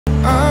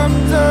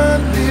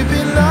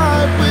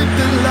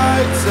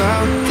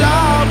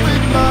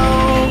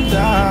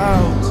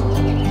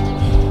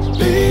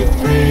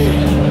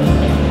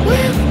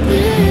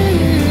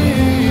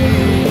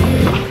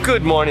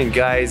Good morning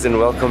guys, and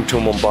welcome to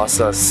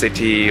Mombasa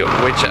city,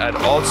 which I'd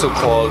also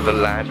call the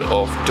land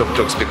of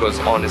tuk-tuks, because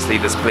honestly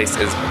this place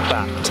is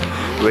packed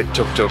with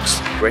tuk-tuks.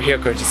 We're here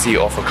courtesy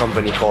of a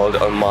company called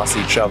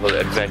Almasi Travel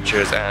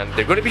Adventures, and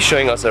they're going to be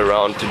showing us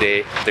around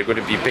today. They're going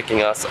to be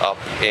picking us up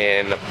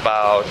in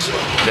about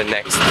the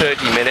next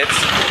 30 minutes.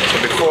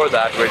 So before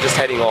that, we're just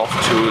heading off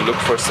to look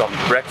for some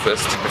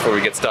breakfast before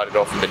we get started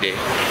off with the day.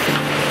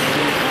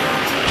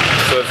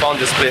 So we found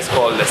this place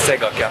called the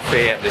Sega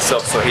Cafe, and they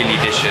serve Swahili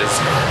dishes.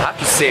 I have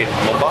to say,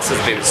 Mombasa's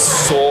been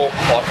so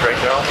hot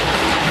right now.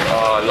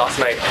 Last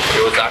night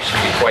it was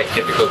actually quite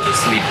difficult to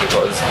sleep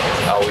because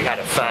we had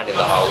a fan in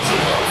the house,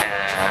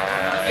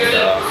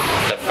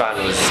 and the fan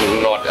was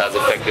not as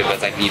effective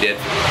as I needed.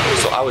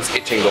 So I was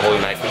itching the whole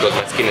night because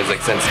my skin is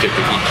like sensitive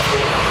to heat.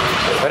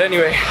 But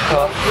anyway,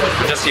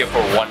 just here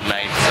for one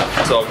night.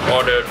 So I've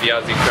ordered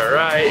viazi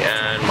karai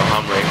and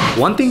mahamri.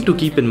 One thing to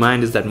keep in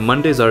mind is that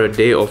Mondays are a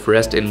day of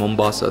rest in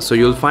Mombasa, so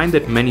you'll find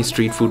that many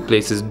street food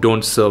places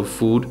don't serve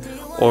food,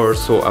 or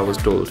so I was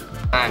told.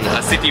 And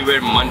a city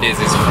where Mondays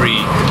is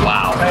free.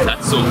 Wow,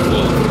 that's so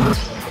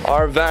cool.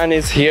 Our van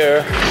is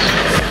here.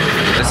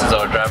 This is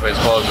our driver, he's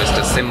called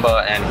Mr.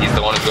 Simba, and he's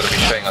the one who's going to be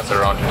showing us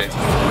around today.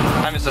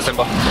 Hi Mr.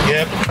 Simba.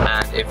 Yep.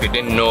 And if you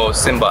didn't know,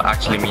 Simba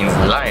actually means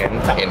lion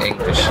in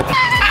English.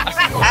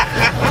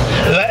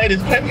 Lion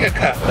is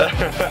Panyaka.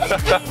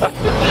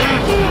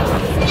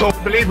 So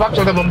I believe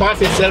actually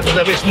Mombasa itself is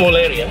a very small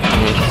area.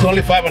 It's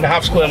only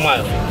 5.5 square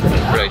miles.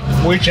 Right.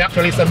 Which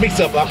actually is a mix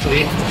of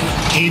actually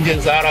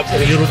Indians, Arabs,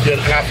 and European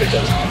and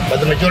Africans. But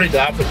the majority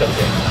are Africans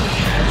there.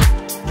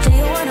 Do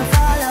you wanna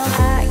follow?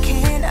 I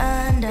can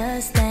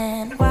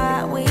understand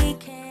why we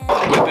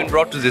can't. We've been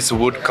brought to this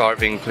wood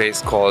carving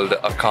place called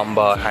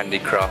Akamba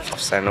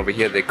Handicrafts, and over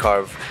here they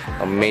carve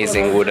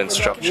amazing wooden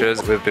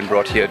structures. We've been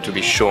brought here to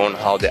be shown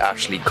how they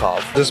actually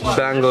carve. This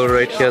bangle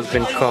right here has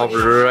been carved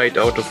right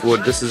out of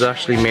wood. This is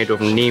actually made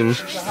of neem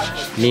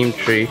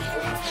tree.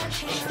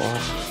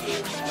 Wow.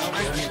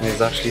 He's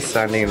actually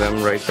standing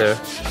them right there.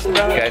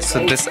 Guys,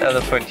 so this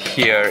elephant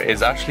here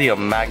is actually a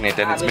magnet,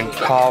 and it's been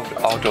carved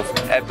out of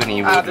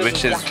ebony wood,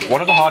 which is one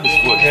of the hardest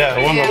wood.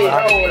 Yeah, one of the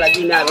hardest.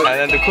 And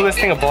then the coolest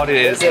thing about it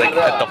is, like,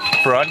 at the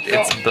front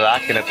it's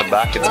black and at the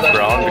back it's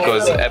brown,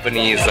 because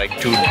ebony is like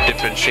two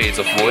different shades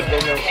of wood.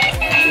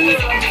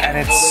 And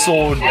it's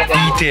so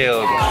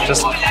detailed,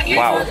 just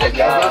wow.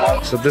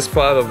 So this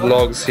pile of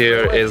logs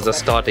here is the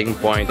starting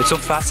point. It's so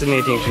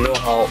fascinating to know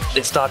how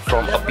they start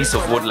from a piece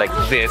of wood like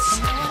this,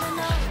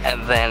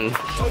 and then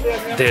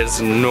there's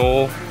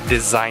no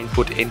design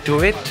put into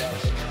it,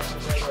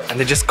 and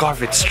they just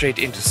carve it straight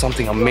into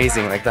something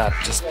amazing like that.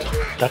 Just,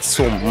 that's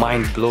so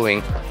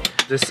mind-blowing.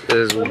 This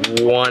is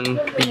one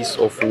piece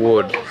of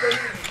wood.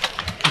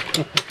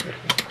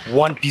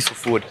 One piece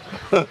of wood.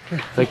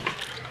 Like,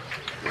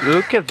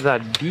 look at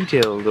that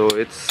detail though.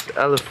 It's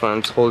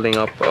elephants holding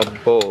up a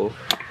bowl.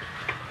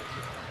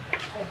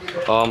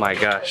 Oh my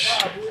gosh.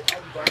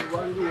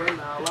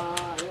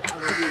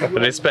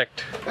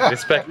 Respect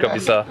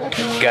Kabisa.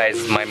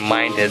 Guys, my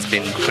mind has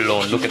been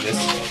blown. Look at this.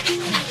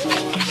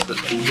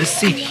 This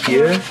seat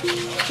here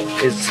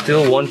is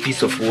still one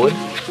piece of wood,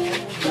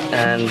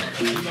 and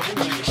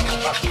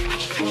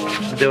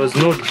there was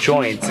no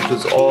joints. It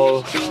was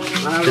all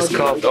just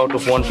carved out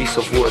of one piece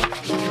of wood,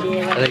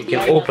 and then you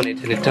can open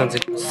it and it turns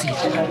into a seat.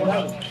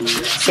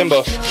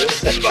 Simba,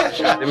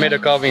 they made a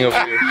carving of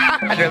you.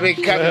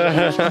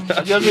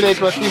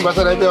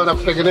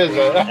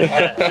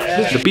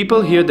 The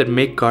people here that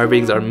make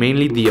carvings are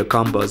mainly the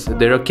Akambas.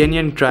 They're a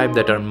Kenyan tribe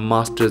that are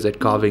masters at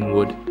carving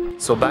wood.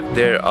 So back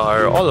there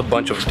are all a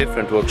bunch of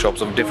different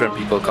workshops of different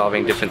people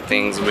carving different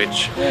things,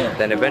 which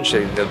then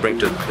eventually they'll bring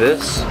to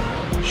this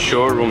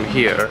showroom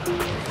here,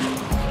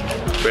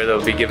 where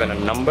they'll be given a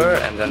number,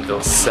 and then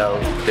they'll sell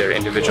their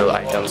individual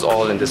items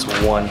all in this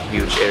one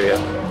huge area.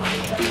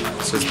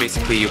 So it's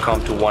basically you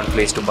come to one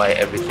place to buy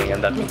everything,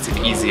 and that makes it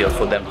easier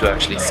for them to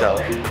actually sell.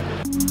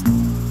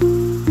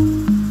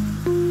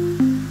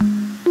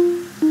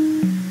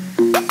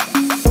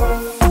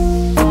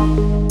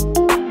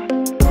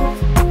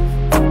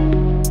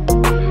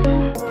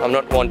 I'm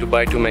not one to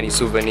buy too many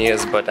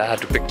souvenirs, but I had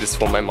to pick this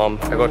for my mom.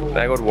 I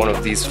got one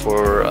of these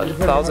for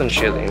 1,000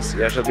 shillings.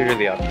 Yeah, she'll be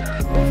really happy.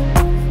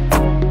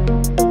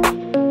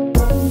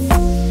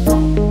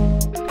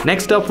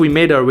 Next up, we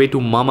made our way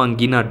to Mama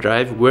Ngina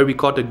Drive, where we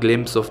caught a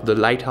glimpse of the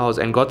lighthouse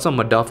and got some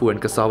madafu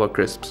and cassava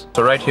crisps.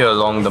 So right here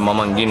along the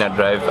Mama Ngina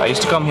Drive, I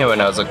used to come here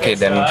when I was a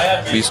kid, and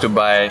we used to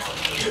buy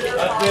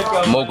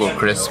mogo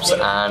crisps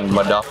and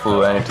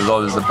madafu, and it was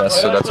always the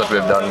best. So that's what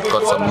we've done.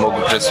 Got some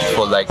mogo crisps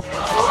for like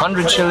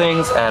 100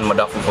 shillings and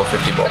madafu for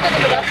 50 bob.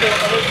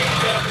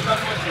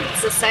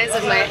 It's the size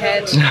of my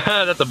head.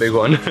 That's a big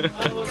one.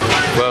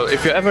 Well,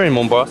 if you're ever in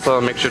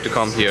Mombasa, make sure to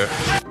come here.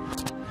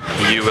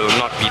 You will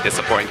not be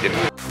disappointed.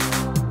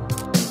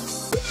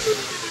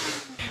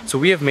 So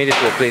we have made it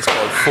to a place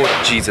called Fort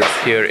Jesus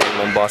here in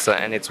Mombasa,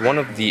 and it's one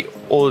of the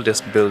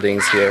oldest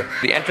buildings here.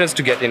 The entrance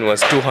to get in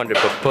was 200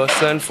 per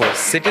person for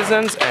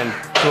citizens and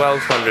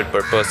 1,200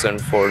 per person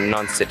for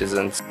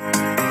non-citizens.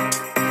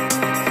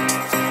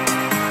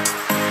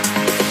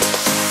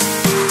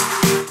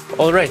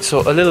 Alright, so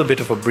a little bit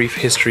of a brief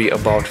history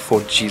about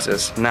Fort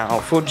Jesus.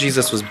 Now, Fort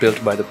Jesus was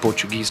built by the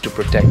Portuguese to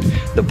protect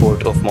the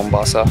port of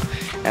Mombasa,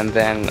 and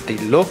then the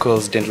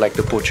locals didn't like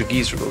the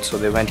Portuguese rule, so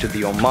they went to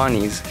the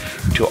Omanis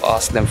to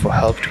ask them for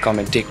help to come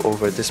and take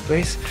over this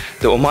place.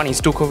 The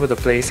Omanis took over the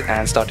place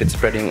and started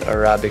spreading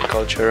Arabic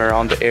culture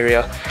around the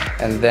area,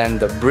 and then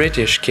the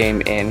British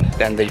came in,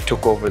 then they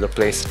took over the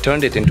place,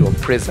 turned it into a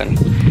prison.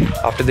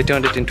 After they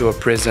turned it into a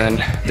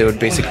prison, they would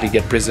basically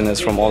get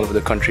prisoners from all over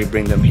the country,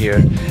 bring them here.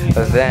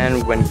 Then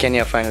when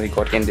Kenya finally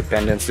got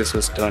independence, this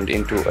was turned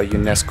into a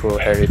UNESCO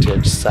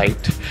heritage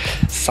site,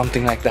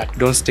 something like that.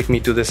 Don't stick me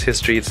to this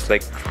history, it's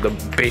like the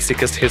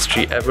basicest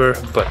history ever,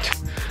 but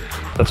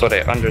that's what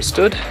I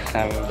understood,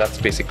 and that's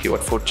basically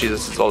what Fort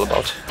Jesus is all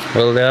about.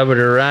 Well, they have a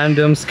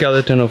random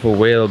skeleton of a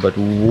whale, but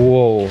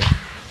whoa,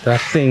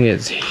 that thing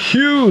is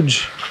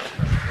huge!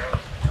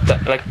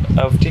 Like,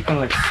 I've taken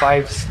like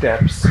 5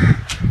 steps.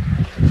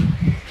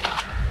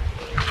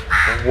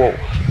 Whoa,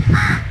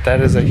 that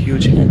is a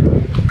huge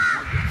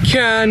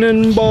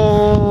cannonball!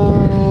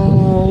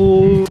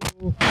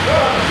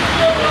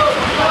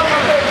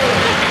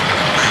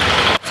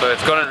 So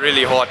it's gotten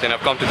really hot and I've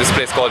come to this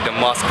place called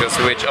Damascus,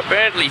 which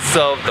apparently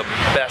serve the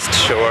best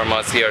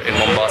shawarmas here in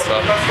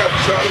Mombasa.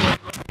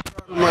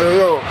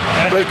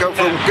 Welcome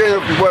from Kenya,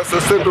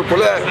 Mombasa, Central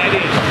Police.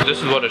 This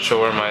is what a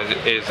shawarma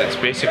is. It's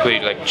basically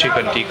like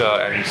chicken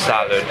tikka and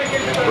salad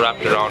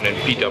wrapped around in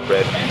pita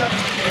bread,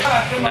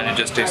 and it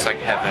just tastes like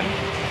heaven.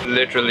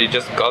 Literally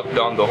just gulp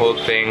down the whole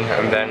thing,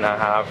 and then I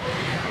have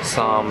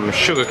some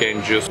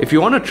sugarcane juice. If you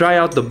want to try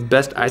out the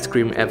best ice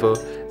cream ever,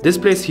 this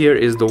place here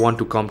is the one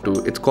to come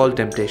to. It's called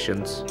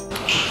Temptations.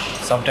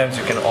 Sometimes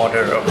you can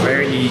order a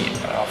very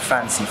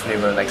fancy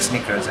flavor like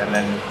Snickers, and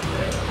then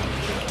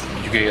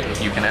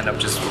you can end up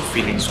just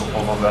feeling so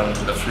overwhelmed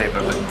with the flavor.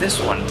 But this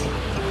one,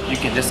 you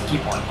can just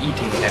keep on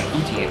eating it and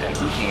eating it and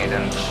eating it,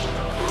 and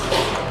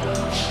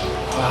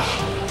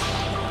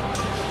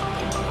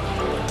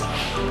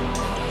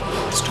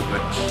it's too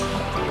good.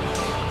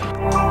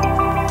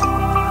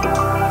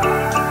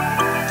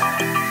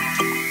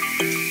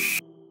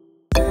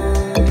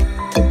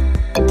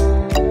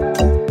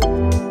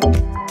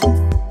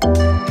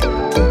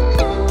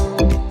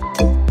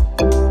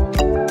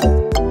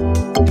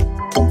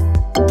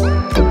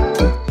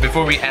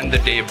 Before we end the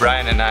day,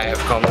 Brian and I have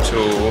come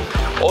to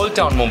Old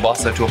Town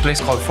Mombasa, to a place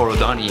called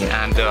Forodani,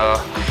 and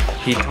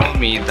he told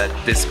me that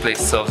this place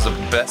serves the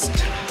best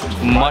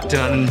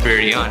mutton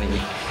biryani.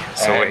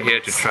 So we're here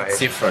to try it.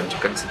 Different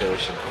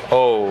consideration.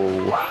 Oh,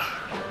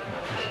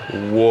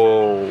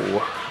 whoa.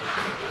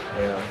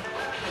 Yeah.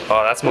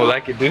 Oh, that's more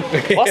like it, dude.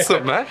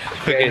 Awesome, man.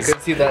 Okay, you can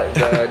see that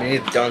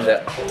down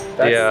there.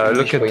 That's Yeah, English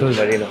look at Point those.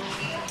 Marina.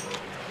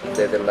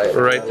 They're like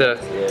Right there.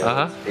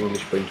 Yeah,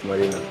 English Point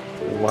Marina.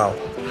 Wow.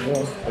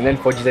 Yeah. And then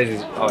Fort Jesus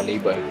is our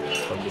neighbor.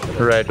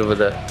 Right over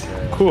there.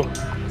 Cool.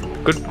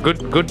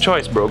 Good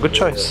choice, bro. Good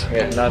choice.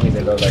 Yeah, now I mean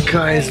they don't like.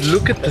 Guys,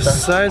 look at the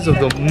size of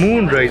the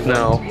moon right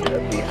now.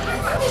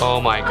 Oh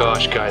my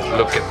gosh, guys,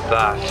 look at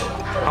that.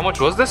 How much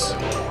was this?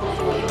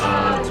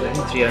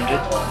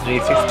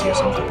 350 or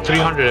something.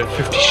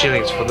 350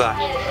 shillings for that.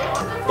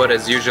 But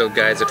as usual,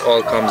 guys, it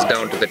all comes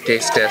down to the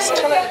taste test.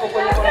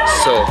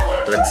 So,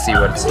 let's see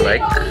what it's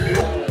like.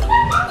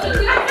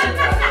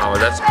 Oh,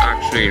 that's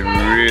actually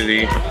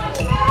really...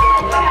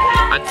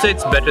 I'd say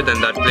it's better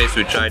than that place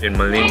we tried in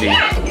Malindi.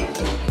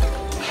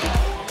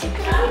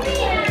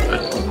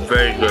 It's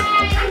very good.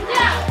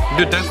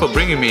 Dude, thanks for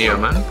bringing me here,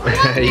 man.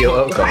 You're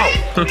welcome.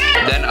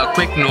 Then a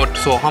quick note,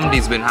 so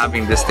Hamdi's been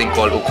having this thing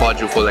called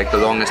ukwaju for like the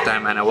longest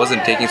time, and I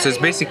wasn't taking, so it's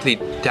basically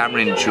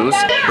tamarind juice.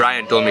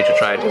 Brian told me to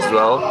try it as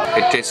well.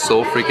 It tastes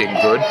so freaking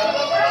good.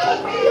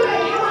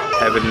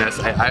 Heaviness,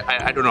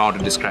 I don't know how to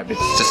describe it,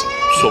 it's just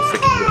so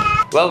freaking good.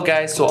 Well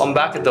guys, so I'm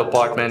back at the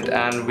apartment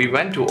and we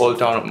went to Old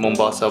Town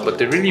Mombasa, but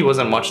there really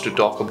wasn't much to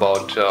talk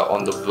about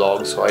on the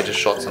vlog, so I just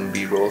shot some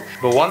b-roll.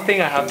 But one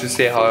thing I have to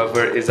say,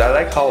 however, is I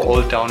like how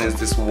Old Town is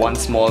this one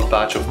small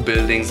patch of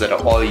buildings that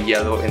are all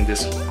yellow in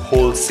this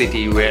whole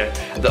city, where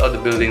the other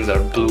buildings are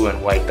blue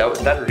and white.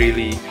 That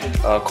really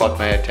caught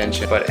my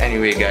attention. But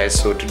anyway guys,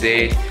 so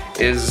today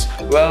is,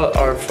 well,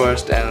 our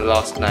first and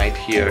last night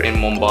here in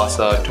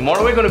Mombasa.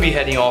 Tomorrow we're going to be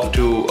heading off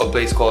to a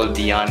place called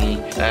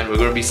Diani, and we're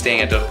going to be staying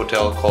at a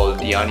hotel called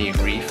Diani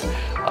Reef.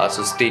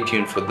 So stay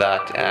tuned for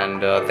that,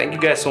 and thank you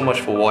guys so much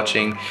for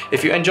watching.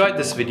 If you enjoyed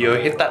this video,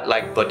 hit that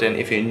like button.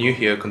 If you're new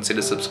here,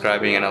 consider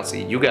subscribing, and I'll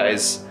see you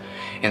guys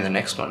in the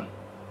next one.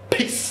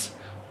 Peace!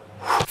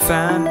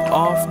 Fan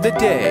of the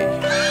day.